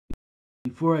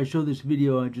Before I show this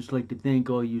video, I'd just like to thank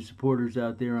all you supporters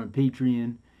out there on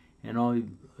Patreon and all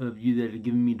of you that have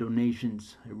given me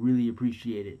donations. I really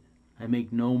appreciate it. I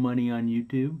make no money on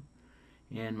YouTube,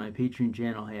 and my Patreon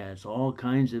channel has all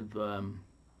kinds of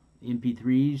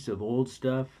MP3s of old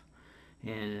stuff,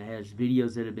 and it has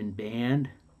videos that have been banned,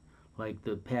 like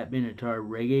the Pat Benatar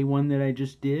reggae one that I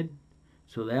just did.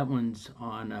 So that one's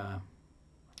on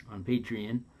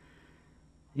Patreon.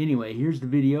 Anyway, here's the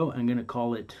video. I'm gonna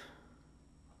call it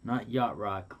not yacht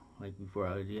rock like before.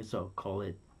 I guess I'll call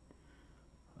it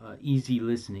easy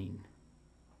listening,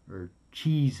 or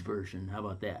cheese version. How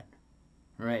about that?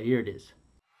 All right, here it is.